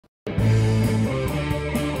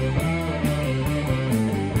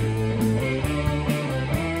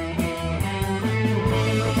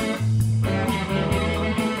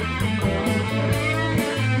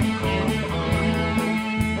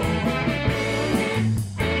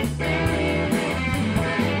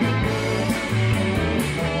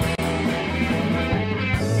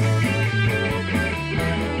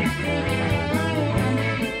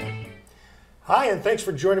Hi, and thanks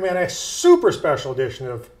for joining me on a super special edition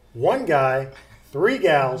of One Guy, Three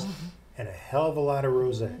Gals, and a hell of a lot of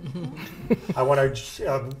rosé. I want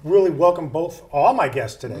to really welcome all my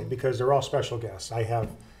guests today because they're all special guests. I have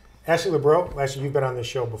Essie LeBreau. Essie, you've been on this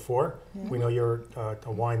show before. Yeah. We know you're a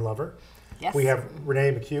wine lover. Yes. We have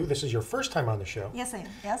Renee McHugh. This is your first time on the show. Yes, I am.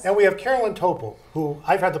 Yes. And we have Carolyn Topol, who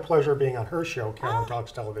I've had the pleasure of being on her show, Carolyn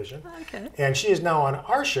Talks Television. Okay. And she is now on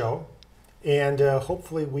our show. And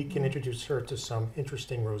hopefully we can introduce her to some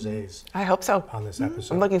interesting rosés. I hope so. On this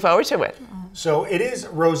episode. I'm looking forward to it. So it is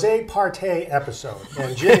Rosé Par-tay episode.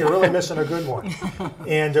 And Jim, you're really missing a good one.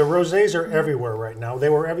 And rosés are everywhere right now. They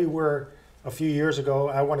were everywhere a few years ago.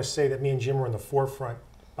 I want to say that me and Jim were in the forefront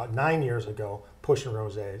about 9 years ago pushing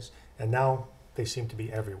rosés. And now they seem to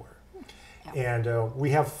be everywhere. And we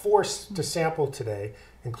have 4 to sample today,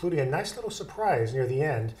 including a nice little surprise near the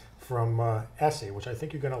end from Essie, which I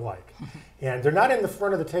think you're going to like. And they're not in the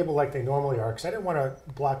front of the table like they normally are, because I didn't want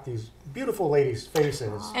to block these beautiful ladies' faces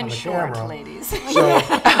on the camera. And ladies. So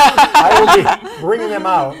I will be bringing them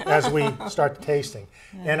out as we start the tasting.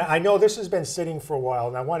 Yeah. And I know this has been sitting for a while,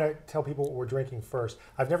 and I want to tell people what we're drinking first.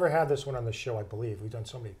 I've never had this one on the show, I believe. We've done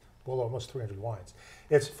so many, well, almost 300 wines.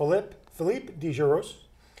 It's Philippe de Juros,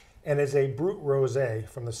 and it's a Brut Rosé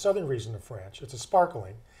from the southern region of France. It's a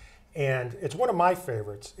sparkling. And it's one of my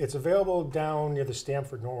favorites. It's available down near the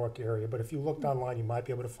Stamford, Norwalk area, but if you looked online, you might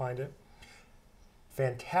be able to find it.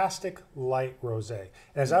 Fantastic light rosé.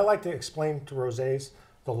 And as I like to explain to rosés,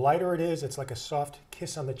 the lighter it is, it's like a soft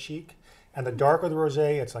kiss on the cheek. And the darker the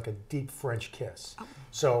rosé, it's like a deep French kiss.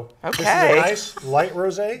 So this is a nice light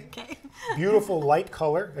rosé. Beautiful light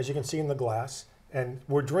color, as you can see in the glass. And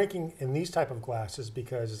we're drinking in these type of glasses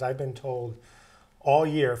because, as I've been told all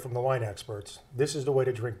year from the wine experts, this is the way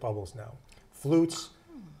to drink bubbles now. Flutes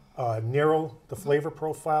narrow the flavor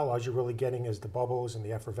profile. All you're really getting is the bubbles and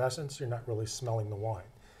the effervescence. You're not really smelling the wine.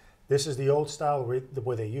 This is the old style, the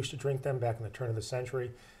way they used to drink them back in the turn of the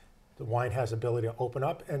century. The wine has the ability to open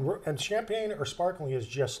up, and champagne or sparkling is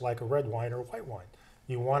just like a red wine or a white wine.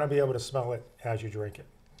 You want to be able to smell it as you drink it.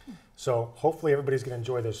 So hopefully everybody's going to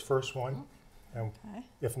enjoy this first one. And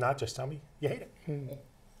if not, just tell me you hate it.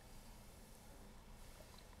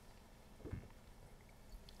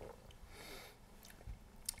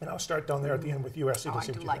 And I'll start down there at the end with you, Essie. I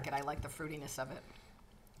do like it. I like the fruitiness of it.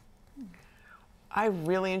 I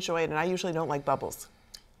really enjoy it, and I usually don't like bubbles.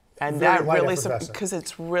 And Very that light really, effervescent. because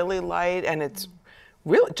it's really light, and it's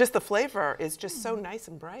really, just the flavor is just so nice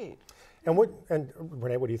and bright. And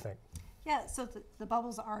Renee, what do you think? Yeah, so the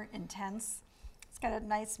bubbles aren't intense. It's got a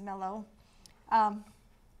nice mellow. I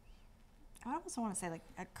also want to say like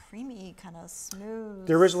a creamy kind of smooth.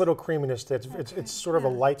 There is a little creaminess. It's sort of a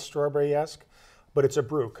light strawberry-esque, but it's a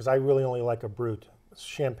brut, because I really only like a brut,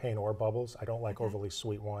 champagne or bubbles. I don't like overly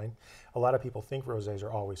sweet wine. A lot of people think rosés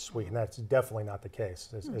are always sweet, and that's definitely not the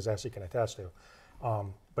case, as Essie can attest to.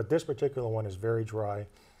 But this particular one is very dry.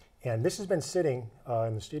 And this has been sitting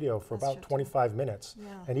in the studio for about 25 minutes. Yeah.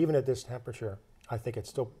 And even at this temperature, I think it's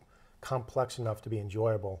still complex enough to be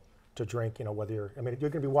enjoyable to drink, whether you're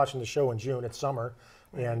going to be watching the show in June, it's summer,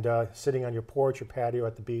 and sitting on your porch, your patio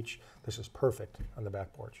at the beach, this is perfect on the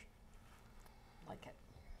back porch. Like it.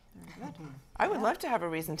 Very good. I would love to have a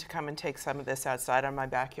reason to come and take some of this outside on my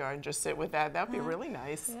backyard and just sit with that. That would be really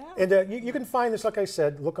nice. Yeah. And you can find this, like I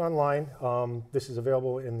said, look online. This is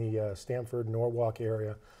available in the Stamford, Norwalk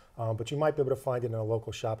area. But you might be able to find it in a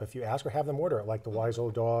local shop if you ask, or have them order it, like the Wise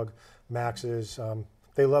Old Dog, Max's.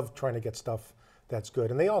 They love trying to get stuff that's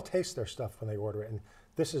good. And they all taste their stuff when they order it. And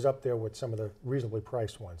this is up there with some of the reasonably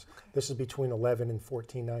priced ones. This is between $11 and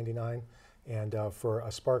 $14.99. And for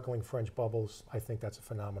a sparkling French bubbles, I think that's a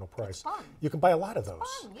phenomenal price. It's fun. You can buy a lot of those.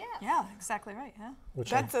 It's fun, yeah. Yeah, exactly right. Yeah.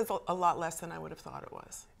 That's a lot less than I would have thought it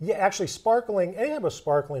was. Yeah, actually, any type of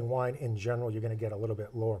sparkling wine in general, you're going to get a little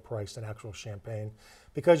bit lower price than actual champagne,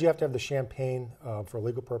 because you have to have the champagne for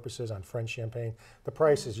legal purposes on French champagne. The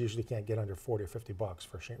prices usually can't get under $40 or $50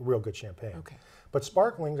 for real good champagne. Okay. But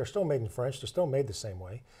sparkling, they're still made in French. They're still made the same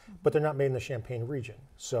way, but they're not made in the Champagne region,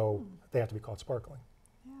 so they have to be called sparkling.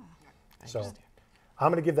 So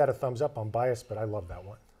I'm going to give that a thumbs up. I'm biased, but I love that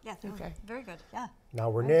one. Yeah, very good. Yeah.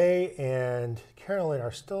 Now Renee and Carolyn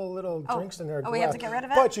are still little drinks in their glass. We have to get rid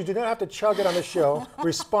of it? But you do not have to chug it on the show.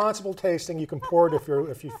 Responsible tasting. You can pour it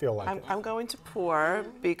if you feel like it. I'm going to pour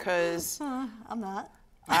because I'm not.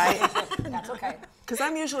 That's okay. Because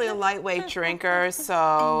I'm usually a lightweight drinker,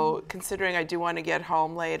 so considering I do want to get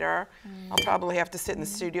home later, I'll probably have to sit in the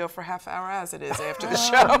studio for a half hour as it is after the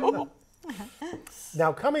show.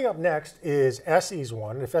 Now, coming up next is Essie's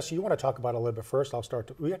one. And if Essie, you want to talk about it a little bit first, I'll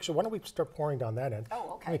start. Why don't we start pouring down that end?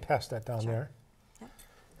 Oh, okay. Let me pass that down there.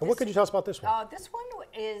 And what could you tell us about this one? This one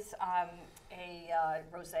is a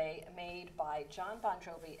rosé made by John Bon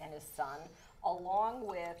Jovi and his son, along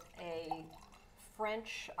with a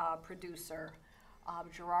French producer,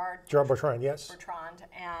 Gerard Bertrand, yes. Bertrand,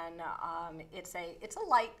 and it's a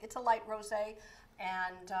light rosé,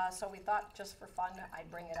 and so we thought just for fun I'd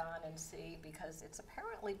bring it on and see, because it's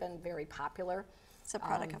apparently been very popular. It's a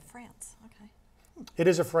product of France. Okay. It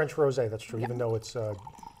is a French rosé, that's true, even though it's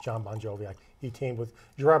John Bon Jovi. He teamed with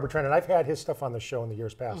Gerard Bertrand, and I've had his stuff on the show in the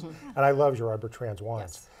years past, and I love Gerard Bertrand's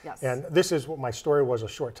wines. Yes. And this is what my story was a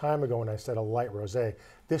short time ago when I said a light rosé.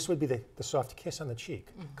 This would be the soft kiss on the cheek,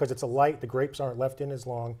 because it's a light, the grapes aren't left in as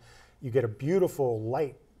long. You get a beautiful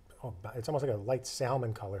light, it's almost like a light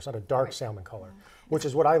salmon color. It's not a dark salmon color, which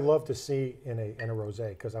is what I love to see in a rosé,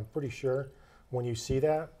 because I'm pretty sure when you see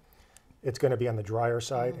that, it's going to be on the drier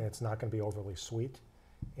side, and it's not going to be overly sweet,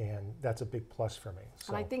 and that's a big plus for me.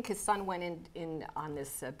 So. And I think his son went in on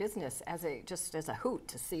this business just as a hoot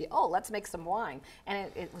to see, oh, let's make some wine,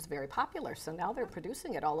 and it was very popular. So now they're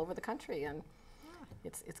producing it all over the country, and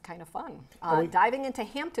it's kind of fun. Diving into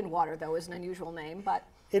Hampton water, though, is an unusual name, but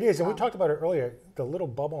It is, and we talked about it earlier. The little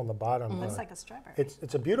bubble on the bottom. Looks like a strawberry.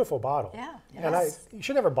 It's a beautiful bottle. Yeah. And you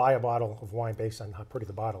should never buy a bottle of wine based on how pretty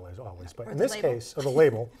the bottle is, always. But Or in the this label. case, or the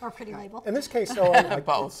label. Or pretty label. In this case, though,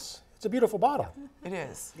 Both. it's a beautiful bottle. It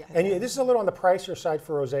is. Yeah. And this is a little on the pricier side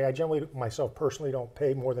for rosé. I generally, myself personally, don't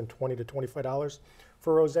pay more than $20 to $25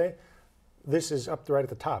 for rosé. This is up right at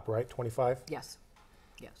the top, right? 25. yes.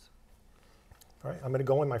 All right, I'm going to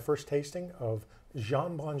go in my first tasting of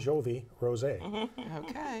Jean Bon Jovi rosé.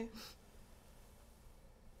 Okay.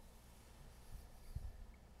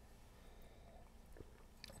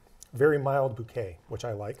 Very mild bouquet, which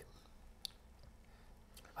I like.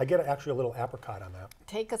 I get actually a little apricot on that.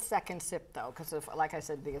 Take a second sip, though, because like I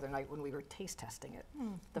said the other night when we were taste testing it,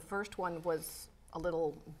 the first one was a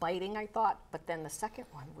little biting, I thought, but then the second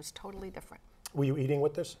one was totally different. Were you eating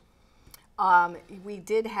with this?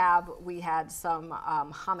 We had some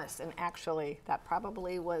hummus, and actually that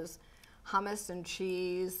probably was hummus and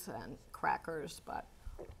cheese and crackers, but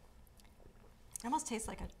It almost tastes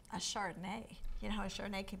like a Chardonnay. You know how a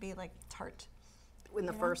Chardonnay can be like tart? in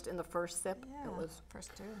the first sip, Yeah. it was.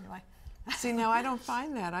 First two, anyway. See, now I don't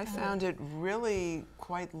find that. I found it really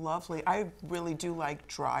quite lovely. I really do like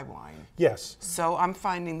dry wine. Yes. So I'm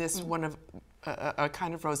finding this one of a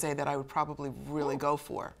kind of rosé that I would probably really go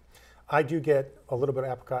for. I do get a little bit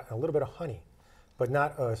of apricot and a little bit of honey, but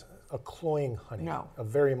not a cloying honey. No. A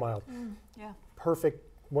very mild. Yeah. Perfect,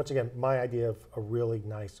 once again, my idea of a really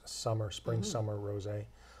nice spring, summer rosé.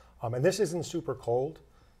 And this isn't super cold,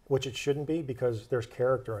 which it shouldn't be because there's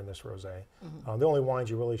character in this rosé. The only wines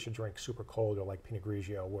you really should drink super cold are like Pinot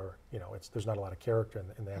Grigio, where there's not a lot of character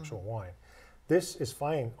in the actual wine. This is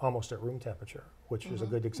fine almost at room temperature, which is a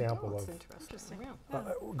good example It's of interesting.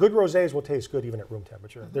 good rosés will taste good even at room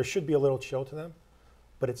temperature. There should be a little chill to them,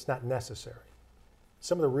 but it's not necessary.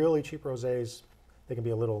 Some of the really cheap rosés, they can be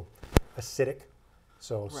a little acidic,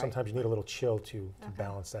 so sometimes you need a little chill to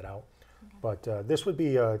balance that out. But this would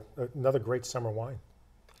be another great summer wine.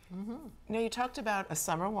 Now, you talked about a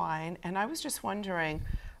summer wine, and I was just wondering,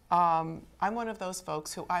 I'm one of those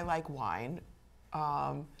folks who I like wine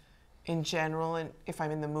in general, and if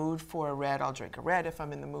I'm in the mood for a red, I'll drink a red. If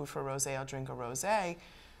I'm in the mood for a rosé, I'll drink a rosé.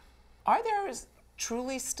 Are there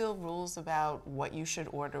truly still rules about what you should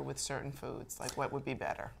order with certain foods? Like what would be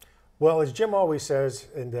better? Well, as Jim always says,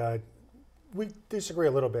 and we disagree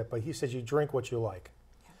a little bit, but he says you drink what you like.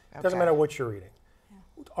 It doesn't Okay. matter what you're eating.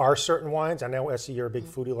 Are certain wines, I know Essie, you're a big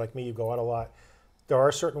foodie like me, you go out a lot. There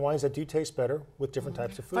are certain wines that do taste better with different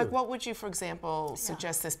types of food. Like what would you, for example,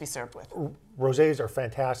 suggest this be served with? Rosés are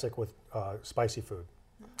fantastic with spicy food.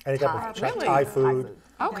 Any type of Really? Thai food,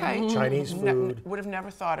 Okay. Chinese food. Would have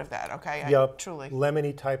never thought of that. Okay. Yep. Truly.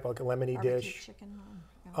 Lemony type, like a lemony Barbecue dish. chicken.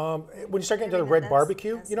 When you start getting to the Everything red that's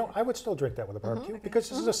barbecue, acidic. I would still drink that with a barbecue because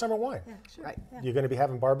this is a summer wine. Yeah, sure. Right. Yeah. You're going to be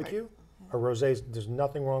having barbecue. A rosé, there's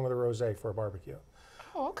nothing wrong with a rosé for a barbecue.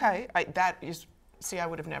 Oh, okay. See, I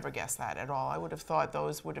would have never guessed that at all. I would have thought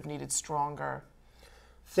those would have needed stronger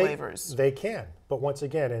flavors. They can, but once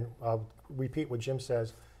again, and I'll repeat what Jim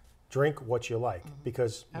says, drink what you like.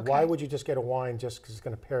 Because why Okay. would you just get a wine just because it's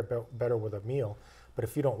going to pair better with a meal? But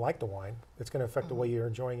if you don't like the wine, it's going to affect the way you're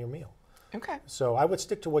enjoying your meal. Okay. So I would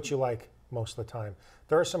stick to what you like most of the time.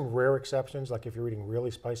 There are some rare exceptions, like if you're eating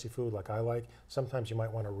really spicy food like I like, sometimes you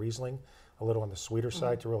might want a Riesling, a little on the sweeter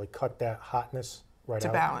side to really cut that hotness right To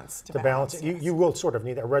out. balance, To to balance balance, it. yes. You will sort of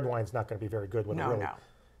need that. Red wine's not going to be very good with it No, really. no.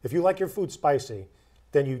 If you like your food spicy,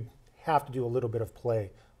 then you have to do a little bit of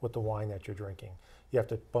play with the wine that you're drinking. you have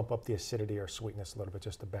to bump up the acidity or sweetness a little bit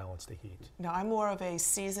just to balance the heat. Now, I'm more of a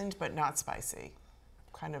seasoned but not spicy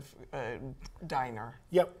kind of diner.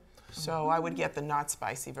 Yep, So I would get the not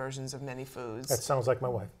spicy versions of many foods. that sounds like my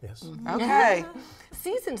wife, yes. Okay.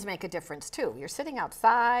 Seasons make a difference too. You're sitting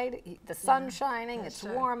outside, the sun's shining, it's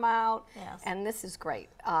warm out, Yes. and this is great.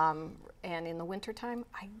 And in the wintertime,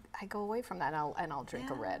 I go away from that and I'll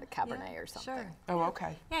drink a red, a Cabernet or something. Sure. Oh,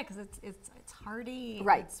 okay. Yeah, because it's hearty.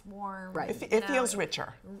 Right. It's warm. Right. It feels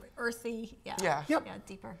richer. Earthy. Yeah. Yeah. Yep. Yeah,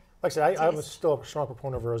 deeper. Like I said, I'm Taste. still a strong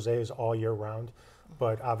proponent of rosés all year round,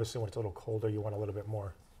 but obviously when it's a little colder, you want a little bit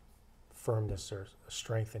more firmness or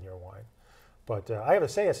strength in your wine. But I have to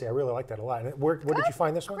say, I really like that a lot. And where did you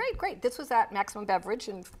find this one? Great, great. This was at Maximum Beverage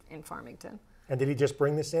in Farmington. And did he just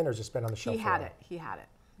bring this in, or has it been on the shelf? He for a had while? it. He had it.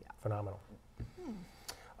 Yeah. Phenomenal.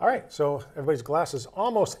 All right, so everybody's glass is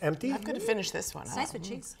almost empty. I'm going to finish this one. It's nice with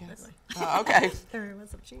cheese. by the way. Okay. There was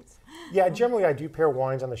some cheese. Yeah, generally I do pair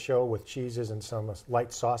wines on the show with cheeses and some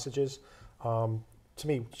light sausages. To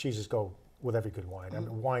me, cheeses go with every good wine. I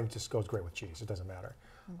mean, wine just goes great with cheese. It doesn't matter.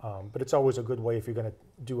 But it's always a good way if you're going to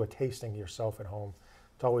do a tasting yourself at home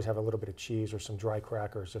to always have a little bit of cheese or some dry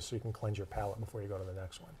crackers just so you can cleanse your palate before you go to the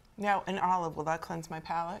next one. Now, an olive, will that cleanse my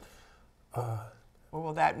palate? Or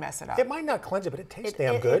will that mess it up? It might not cleanse it, but it tastes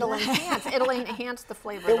damn good. It'll enhance the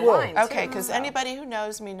flavor It of the will. wine. Okay, too. because anybody who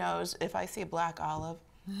knows me knows if I see a black olive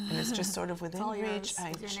and it's just sort of within all reach, yours I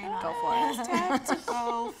with your just name on Go for it. have to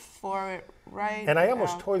go for it right And I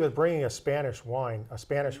almost now. toyed with bringing a Spanish wine, a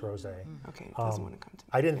Spanish rosé. Okay, it doesn't want to come to me.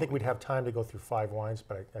 I didn't think we'd have time to go through 5 wines,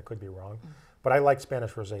 but I could be wrong. But I like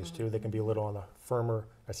Spanish rosés too. They can be a little on the firmer,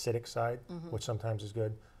 acidic side, which sometimes is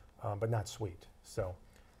good, but not sweet. So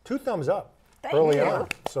 2 thumbs up Thank early you. on.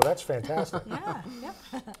 So that's fantastic. Yeah.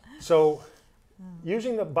 Yep. So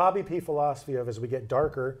using the Bobby P philosophy of as we get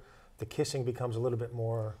darker, the kissing becomes a little bit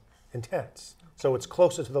more intense. So it's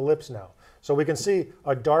closer to the lips now. So we can see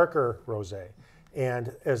a darker rosé.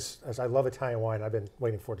 And as I love Italian wine, I've been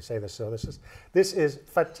waiting for it to say this. So this is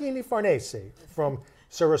Fatini Farnese from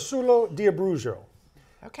Cerasulo di Abruzzo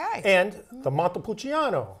Okay. and the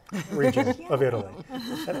Montepulciano region of Italy.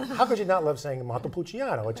 And how could you not love saying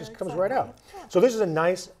Montepulciano? It just comes right out. So this is a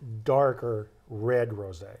nice, darker red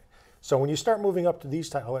rosé. So when you start moving up to these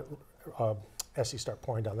type, I'll let Essie start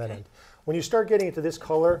pouring down that end. When you start getting into this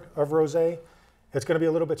color of rosé, it's going to be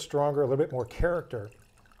a little bit stronger, a little bit more character,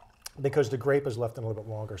 because the grape is left in a little bit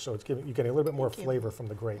longer. So it's you're getting a little bit more flavor from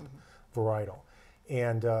the grape varietal.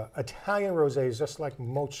 And Italian rosés, just like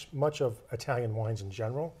much of Italian wines in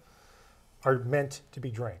general, are meant to be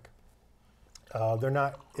drank. They're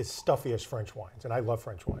not as stuffy as French wines, and I love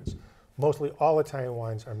French wines. Mostly all Italian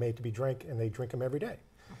wines are made to be drank, and they drink them every day.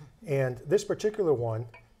 And this particular one,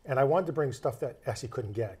 and I wanted to bring stuff that Essie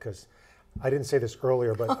couldn't get, because I didn't say this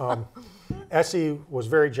earlier, but Essie was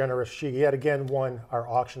very generous. She yet again won our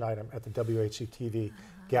auction item at the WHC-TV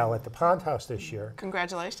Gala at the Pond House this year.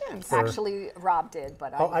 Congratulations. Actually, Rob did,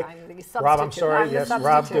 but Oh, I'm the substitute. Rob, I'm sorry. I'm the Yes, Rob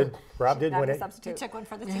substitute. did. Rob did I'm win the it, You substitute. took one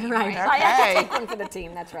for the team, Right. right? I had to Okay. take one for the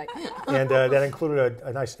team. That's right. and that included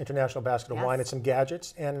a nice international basket of Yes. wine and some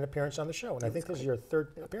gadgets and an appearance on the show. And I think this is your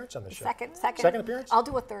 3rd appearance on the show. Second appearance? I'll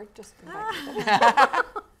do a third. Just invite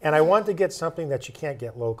me. And I wanted to get something that you can't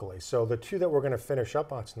get locally. So the 2 that we're going to finish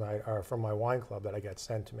up on tonight are from my wine club that I got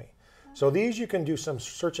sent to me. So these you can do some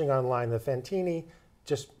searching online. The Fantini,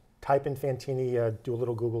 just type in Fantini, do a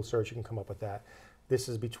little Google search, you can come up with that. This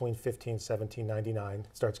is between $15 and $17.99.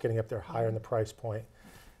 It starts getting up there higher in the price point.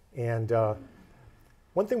 And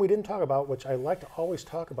one thing we didn't talk about, which I like to always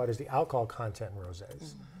talk about, is the alcohol content in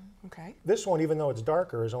rosés. Okay. This one, even though it's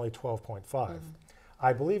darker, is only 12.5.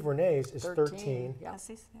 I believe Renee's is 13. Yeah.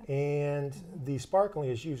 Essie's, yeah. And the sparkling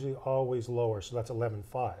is usually always lower, so that's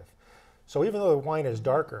 11.5. So even though the wine is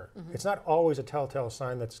darker, it's not always a telltale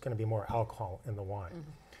sign that it's going to be more alcohol in the wine.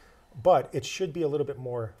 But it should be a little bit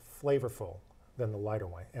more flavorful than the lighter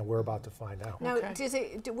wine, and we're about to find out. Now,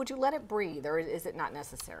 Okay. would you let it breathe, or is it not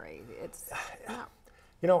necessary? It's not.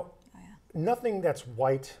 You know, nothing that's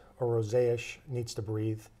white or rosé-ish needs to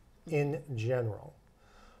breathe in general.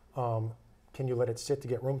 Can you let it sit to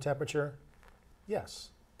get room temperature? Yes.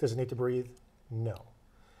 Does it need to breathe? No.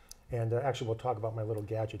 And actually, we'll talk about my little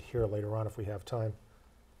gadget here later on if we have time.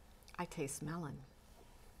 I taste melon.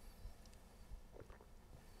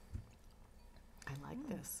 I like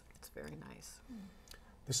this. It's very nice.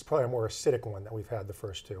 This is probably a more acidic one that we've had the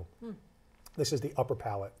first 2. This is the upper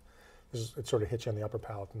palate. It sort of hits you on the upper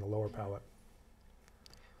palate and the lower palate.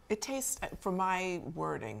 It tastes, for my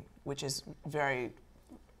wording, which is very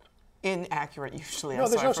inaccurate usually. No, I'm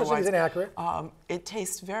there's sorry no for such thing as once. inaccurate. It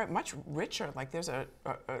tastes very much richer. Like there's a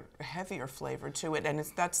heavier flavor to it, and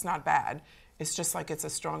that's not bad. it's just like it's a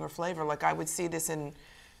stronger flavor. Like I would see this in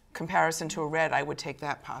comparison to a red, I would take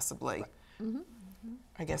that possibly.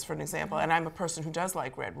 I guess for an example, and I'm a person who does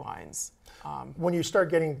like red wines. When you start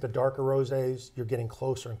getting the darker rosés, you're getting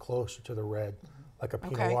closer and closer to the red, like a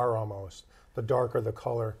Pinot Noir almost. The darker the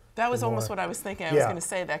color. That was the almost more. what I was thinking. I was going to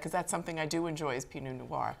say that because that's something I do enjoy is Pinot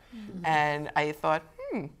Noir. And I thought,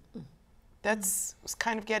 that's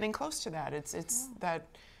kind of getting close to that. It's that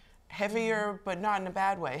heavier, but not in a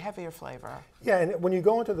bad way, heavier flavor. Yeah, and when you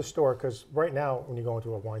go into the store, because right now when you go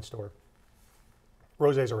into a wine store,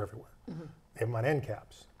 rosés are everywhere. They have them on end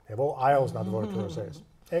caps. They have whole aisles now devoted to rosés.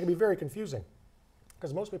 And it can be very confusing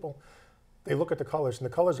because most people, they look at the colors, and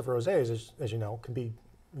the colors of rosés, as you know, can be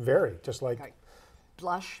vary, just like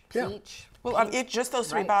Blush, Yeah. peach. Well, just those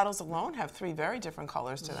 3 Right. bottles alone have 3 very different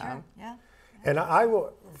colors to them. Yeah. And I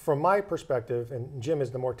will, from my perspective, and Jim is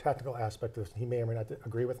the more technical aspect of this, he may or may not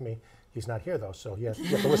agree with me. He's not here though, so you have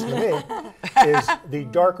to listen to me, is the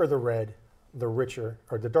darker the red, the richer,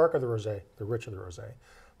 or the darker the rosé, the richer the rosé.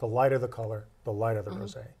 The lighter the color, the lighter the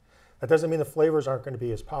rosé. That doesn't mean the flavors aren't going to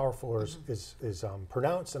be as powerful or as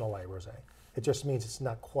pronounced in a light rosé. It just means it's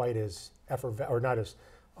not quite as or not as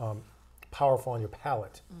powerful on your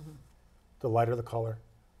palate. The lighter the color,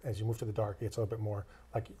 as you move to the dark, it's a little bit more,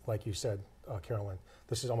 like you said, Carolyn,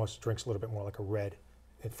 this is almost drinks a little bit more like a red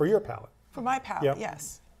for your palate. For my palate, Yep.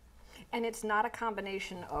 yes. And it's not a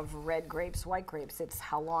combination of red grapes, white grapes. It's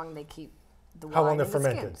how long they keep the How long wine they're in the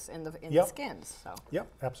fermented. skins. In the Yep. skins. So. Yep,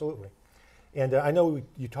 absolutely. And I know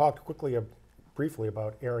you talked briefly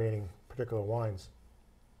about aerating particular wines.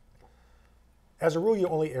 As a rule, you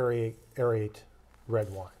only aerate red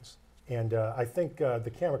wines. And I think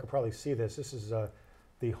the camera could probably see this. This is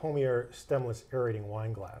the Homier stemless aerating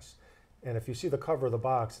wine glass. And if you see the cover of the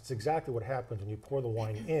box, it's exactly what happens when you pour the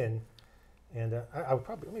wine in. And I would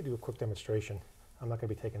probably, let me do a quick demonstration. I'm not going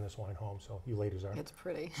to be taking this wine home, so you ladies are. It's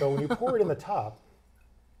pretty. So when you pour it in the top,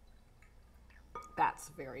 That's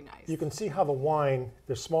very nice. you can see how the wine,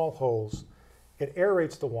 there's small holes, it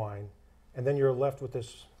aerates the wine, and then you're left with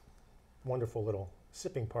this wonderful little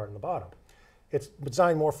sipping part in the bottom. It's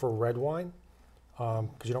designed more for red wine,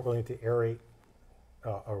 because you don't really need to aerate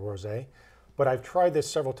a rosé. But I've tried this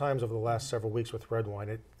several times over the last several weeks with red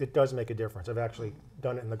wine. It does make a difference. I've actually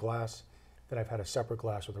done it in the glass, then I've had a separate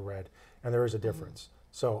glass with a red, and there is a difference.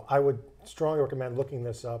 So I would strongly recommend looking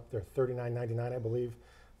this up. They're $39.99, I believe,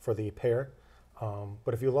 for the pair.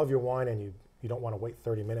 But if you love your wine and you don't want to wait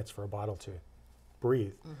 30 minutes for a bottle to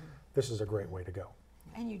breathe, this is a great way to go.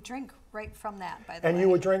 And you drink right from that, by the way. And you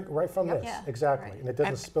would drink right from this, Yeah, exactly. right. And it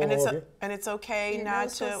doesn't spill and all it's over you. and it's okay Your not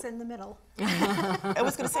nose goes to. in the middle. I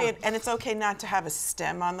was going to say it, and it's okay not to have a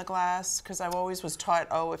stem on the glass because I always was taught,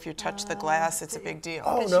 oh, if you touch the glass, it's a big deal.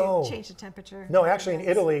 Oh, Because no. you change the temperature. No, actually, in Nice.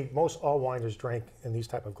 Italy, most all winers drink in these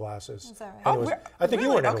type of glasses. Is that right? And Oh, it was- re- I think you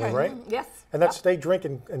were in really? Italy, Okay. right? Yes. And that's they drink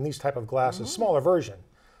in these type of glasses, smaller version,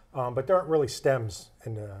 but there aren't really stems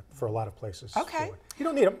for a lot of places. Okay. for it. You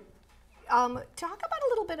don't need them. Talk about a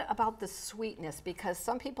little bit about the sweetness, because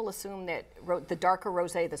some people assume that the darker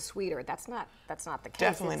rosé, the sweeter. That's not the case.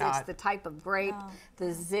 Definitely It's not. the type of grape. The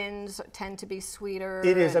Zins tend to be sweeter.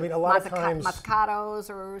 It is. I and mean, a lot of times- Moscatos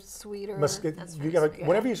are sweeter.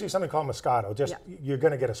 Whenever you see something called Moscato, just you're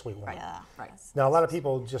going to get a sweet wine. Yeah. Right. Now, a lot of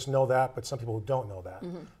people just know that, but some people don't know that.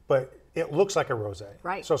 But it looks like a rosé.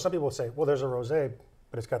 Right. So some people will say, well, there's a rosé,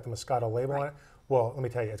 but it's got the Moscato label on it. Well, let me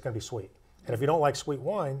tell you, it's going to be sweet. And if you don't like sweet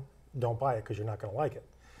wine, don't buy it because you're not going to like it.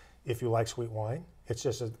 If you like sweet wine, it's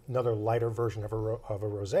just another lighter version of a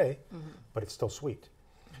rosé, but it's still sweet.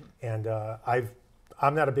 And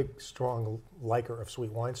I'm not a big, strong liker of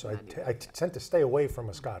sweet wine, so I tend to stay away from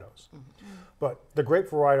Moscatos. But the grape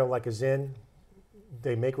varietal, like a Zin,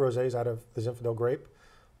 they make rosés out of the Zinfandel grape.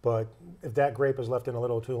 But if that grape is left in a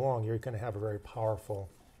little too long, you're going to have a very powerful,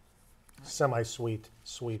 semi-sweet,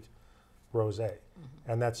 sweet rosé.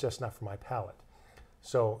 And that's just not for my palate.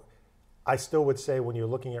 So I still would say when you're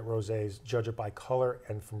looking at rosés, judge it by color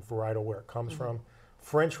and from varietal where it comes from.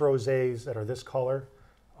 French rosés that are this color,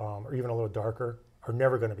 or even a little darker, are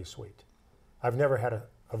never going to be sweet. I've never had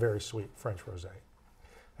a very sweet French rosé.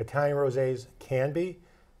 Italian rosés can be,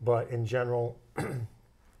 but in general,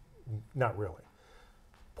 not really.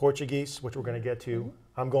 Portuguese, which we're going to get to,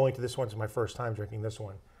 I'm going to this one. It's my first time drinking this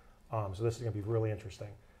one. So this is going to be really interesting.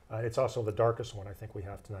 It's also the darkest one I think we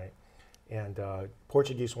have tonight. And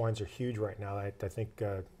Portuguese wines are huge right now. I think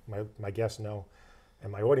my guests know,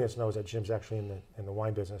 and my audience knows that Jim's actually in the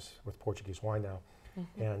wine business with Portuguese wine now.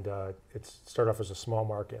 And it started off as a small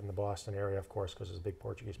market in the Boston area, of course, because there's a big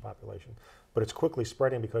Portuguese population. But it's quickly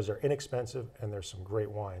spreading because they're inexpensive and there's some great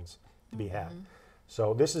wines to be had.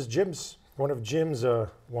 So this is Jim's one of Jim's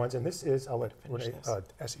ones, and this is, I'll let Renee,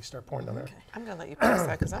 Essie start pouring down there. Okay. I'm going to let you pass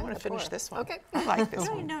that because I I'm want to gonna finish pour. this one. Okay. I like this You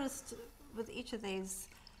know, I one. noticed with each of these,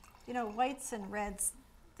 you know, whites and reds,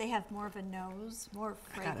 they have more of a nose, more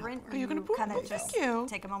got it. fragrant. Oh, you're gonna pour? kind Oh, of just thank you.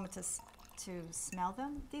 take a moment to smell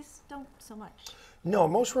them. These don't so much. No,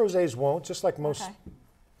 most rosés won't, just like most Okay.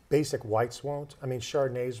 basic whites won't. I mean,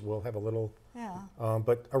 Chardonnays will have a little, Yeah.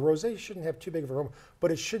 but a rosé shouldn't have too big of an aroma,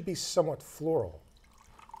 but it should be somewhat floral.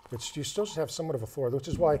 You still should have somewhat of a floral, which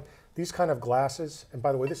is why these kind of glasses, and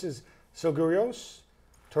by the way, this is Silgurios,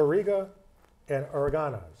 Touriga, and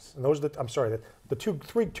Oreganas. And those are I'm sorry, the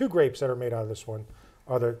two grapes that are made out of this one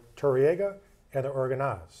are the Touriga and the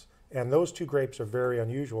Oreganas. And those two grapes are very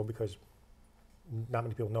unusual because not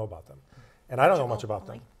many people know about them. And I don't know much about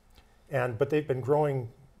them. But they've been growing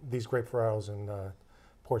these grape varietals in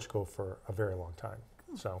Portugal for a very long time.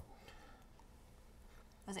 So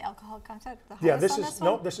Was the alcohol content the highest yeah, this on is this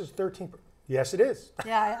one? no, this is 13. Yes, it is.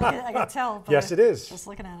 Yeah, I can tell. By Yes, it is. Just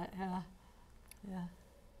looking at it, yeah. Yeah.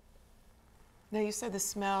 Now, you said the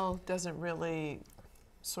smell doesn't really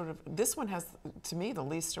sort of, this one has, to me, the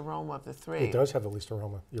least aroma of the three. It does have the least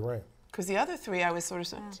aroma. You're right. Because the other three, I was sort of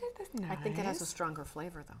saying, that's nice. I think it has a stronger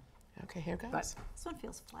flavor, though. Okay, here goes. But This one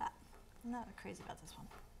feels flat. I'm not crazy about this one.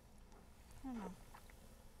 I don't know.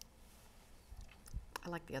 I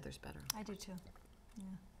like the others better. I do too.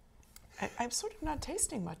 I'm sort of not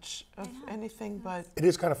tasting much of know. anything but, It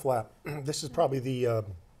is kind of flat. This is probably the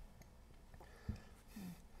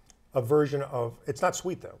a version of. It's not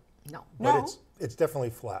sweet though, No. but No. it's definitely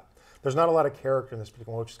flat. There's not a lot of character in this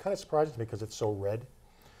particular one, which is kind of surprising to me because it's so red.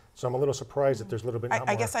 So I'm a little surprised that there's a little bit. Not I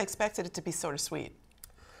more. guess I expected it to be sort of sweet.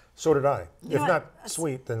 So did I. You If know not what?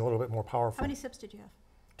 sweet, then a little bit more How powerful. many sips did you have?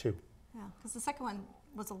 2. Yeah, because the second one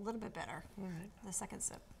was a little bit better. The second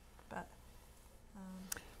sip, but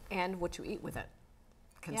And what you eat with it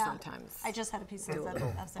can yeah, sometimes. I just had a piece of do a the, little-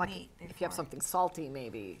 of the like meat. if you have before. something salty,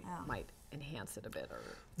 maybe Yeah. might enhance it a bit. Or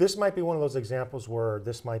This might be one of those examples where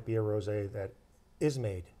this might be a rosé that is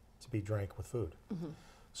made to be drank with food.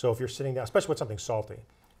 So if you're sitting down, especially with something salty,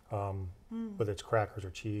 whether it's crackers or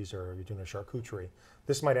cheese or you're doing a charcuterie,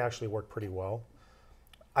 this might actually work pretty well.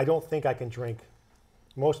 I don't think I can drink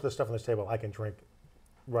most of the stuff on this table. I can drink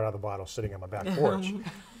right out of the bottle, sitting on my back porch,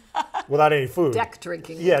 without any food. deck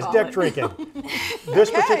drinking. we Yes, call deck it. drinking.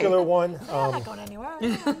 This particular one, I'm not going anywhere.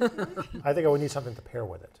 I think I would need something to pair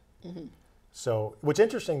with it. So, what's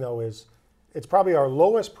interesting though is it's probably our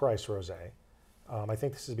lowest price rosé. I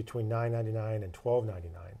think this is between $9.99 and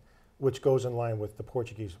 $12.99, which goes in line with the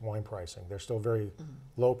Portuguese wine pricing. They're still very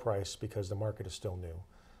low price because the market is still new,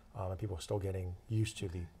 and people are still getting used to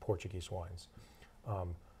the Portuguese wines.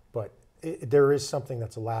 But there is something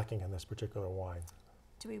that's lacking in this particular wine.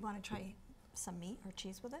 Do we want to try some meat or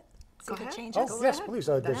cheese with it? See Go if it ahead. changes. Oh, yes, please.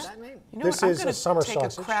 There's- That may- You know This what? I'm is a gonna summer take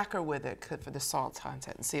sausage. a cracker with it for the salt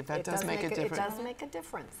content and see if that It does make a It difference. does make a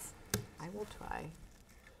difference. I will try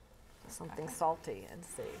something salty and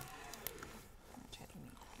see. Try the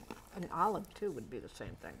meat. An olive too would be the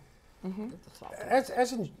same thing. With the salt.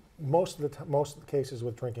 As in most of the cases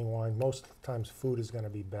with drinking wine, most times food is going to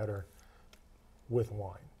be better with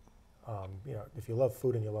wine. If you love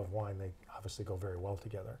food and you love wine, they obviously go very well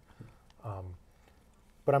together.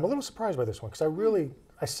 But I'm a little surprised by this one because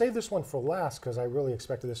I saved this one for last because I really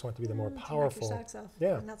expected this one to be the more Take powerful. your socks off.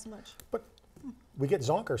 Yeah. Not so much. But we get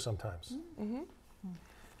zonker sometimes.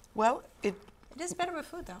 Well, It is better with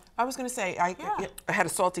food, though. I was going to say, I Yeah. had a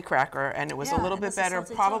salty cracker, and it was a Yeah, little and bit this is better, salty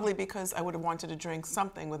too. probably because I would have wanted to drink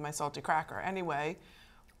something with my salty cracker. Anyway,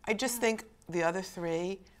 I just think the other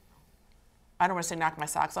three, I don't want to say knocked my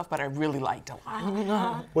socks off, but I really liked a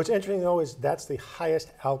lot. What's interesting though is that's the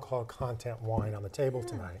highest alcohol content wine on the table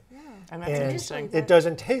tonight. And that's And interesting. it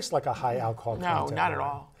doesn't taste like a high alcohol No, content not at wine.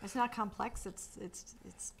 all. It's not complex. It's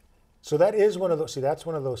So that is one of those. See, that's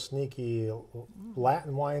one of those sneaky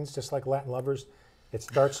Latin wines, just like Latin lovers. It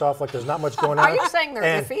starts off like there's not much going on. Are you saying they're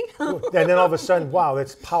and, iffy? and then all of a sudden, wow,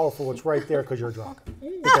 it's powerful. It's right there because you're drunk.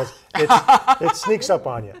 Because it sneaks up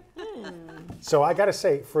on you. So I got to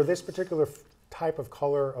say, for this particular type of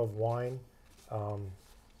color of wine,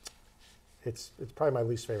 it's probably my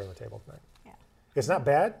least favorite on the table tonight. yeah. It's not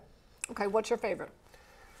bad. Okay, what's your favorite?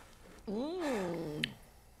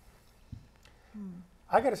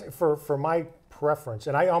 I got to say, for my preference,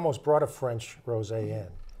 and I almost brought a French rosé in,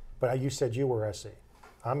 but you said you were Essie.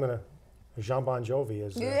 I'm gonna. Jean Bon Jovi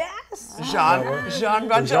is. Yes. Jean Bon Jean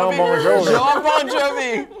Jovi. Bon Jovi. Jean Bon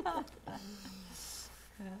Jovi.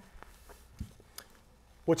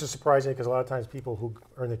 Which is surprising because a lot of times people who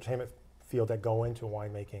are in the entertainment field that go into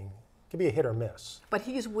winemaking can be a hit or miss. But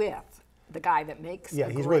he's with the guy that makes. Yeah, a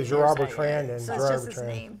he's great with Gerard rosé. Bertrand, and So it's Gerard just his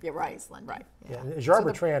Bertrand. name. Yeah, right, It's London. right. Yeah, and Gerard So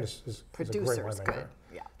the Bertrand is a great producer's winemaker. good.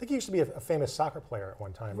 Yeah. I think he used to be a famous soccer player at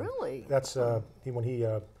one time. Really? That's when he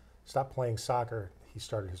stopped playing soccer, he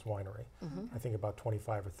started his winery. I think about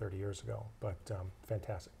 25 or 30 years ago. But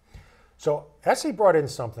fantastic. So Essie brought in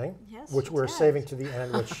something, Yes, which she we're did. saving to the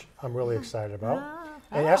end, which I'm really excited about.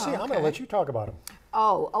 And Essie, I'm going to let you talk about them.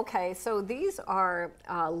 Oh, okay. So these are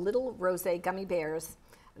little rosé gummy bears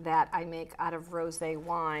that I make out of rosé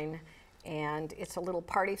wine. And it's a little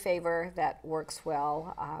party favor that works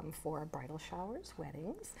well for bridal showers,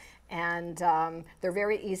 weddings. And they're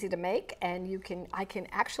very easy to make. And I can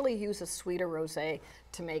actually use a sweeter rosé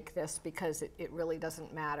to make this because it really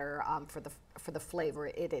doesn't matter for the flavor.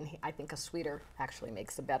 I think a sweeter actually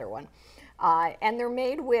makes a better one. And they're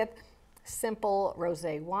made with simple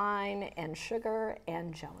rosé wine and sugar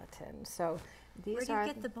and gelatin. So these Where do you are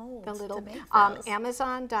get the molds the little to make those?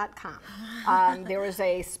 Amazon.com. There was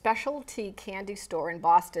a specialty candy store in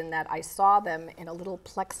Boston that I saw them in a little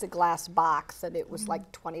plexiglass box, and it was like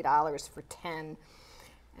 $20 for 10.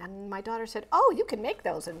 And my daughter said, "Oh, you can make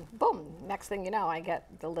those," and boom! Next thing you know, I get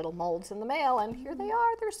the little molds in the mail, and here they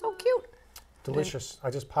are. They're so cute. Delicious. I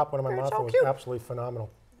just popped one in my They're mouth. so It was cute. absolutely phenomenal.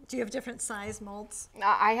 Do you have different size molds?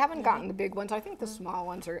 I haven't gotten the big ones. I think the small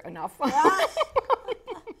ones are enough.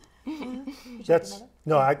 That's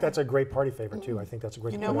that's a great party favorite too. I think that's a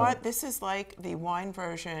great. You know what? This is like the wine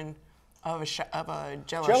version of a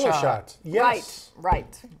Jello Jello shot. shot. Yes.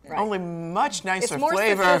 Right. Only much nicer It's more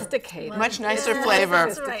flavor. sophisticated. Much nicer Yeah. flavor.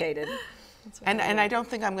 That's right. Sophisticated. And I don't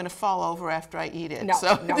think I'm going to fall over after I eat it. No,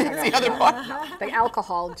 so no, that's the other no, part. no. The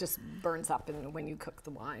alcohol just burns up when you cook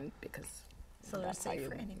the wine because So they're that's how safe you-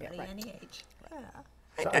 for anybody, right. any age. Yeah.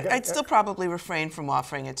 So I got- I'd still probably refrain from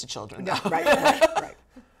offering it to children. Though. right.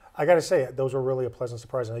 I got to say, those were really a pleasant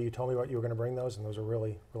surprise. I know you told me you were going to bring those, and those are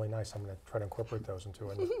really, really nice. I'm going to try to incorporate those into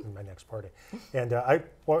in my next party. And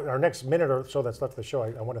our next minute or so that's left of the show, I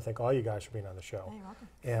want to thank all you guys for being on the show. You're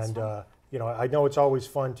welcome. And I know it's always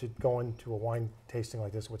fun to go into a wine tasting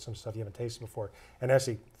like this with some stuff you haven't tasted before. And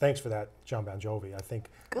Essie, thanks for that John Bon Jovi. I think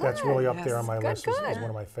that's really up there on my list as one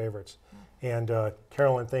of my favorites. And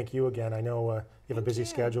Carolyn, thank you again. I know you have a busy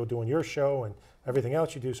schedule doing your show and everything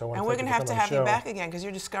else you do, so I want And to we're thank going you to for have coming on the show. you back again because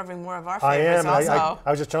you're discovering more of our I favorites am. also. I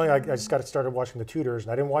was just telling you, I just got started watching The Tudors,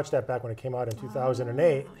 and I didn't watch that back when it came out in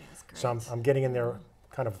 2008. So I'm getting in there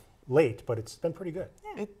kind of late, but it's been pretty good.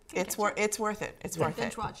 It's worth it. It's worth it.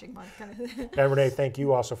 Binge watching, but kind of. And Renee, thank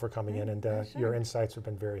you also for coming in, and your insights have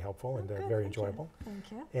been very helpful and very enjoyable.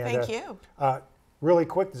 Thank you. And, Thank you. Really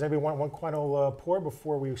quick, does anybody want one final pour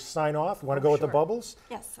before we sign off? Want to go with the sure. bubbles?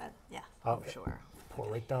 Yes, yeah. I'll Sure. pour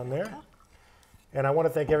right down there. And I want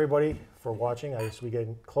to thank everybody for watching. As we get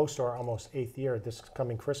close to our almost 8th year, this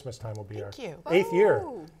coming Christmas time will be our Thank you. 8th year,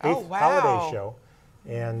 Oh. 8th wow. holiday show.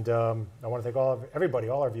 And I want to thank everybody,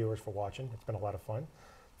 all our viewers for watching. It's been a lot of fun.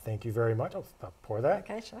 Thank you very much. I'll pour that.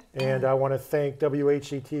 Okay, sure. And I want to thank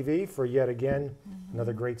WHC-TV for yet again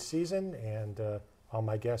another great season. And all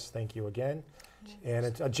my guests, thank you again. And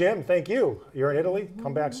it's, Jim, thank you. You're in Italy.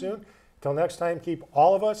 Come back soon. Till next time, keep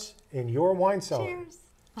all of us in your wine cellar. Cheers.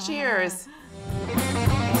 Cheers.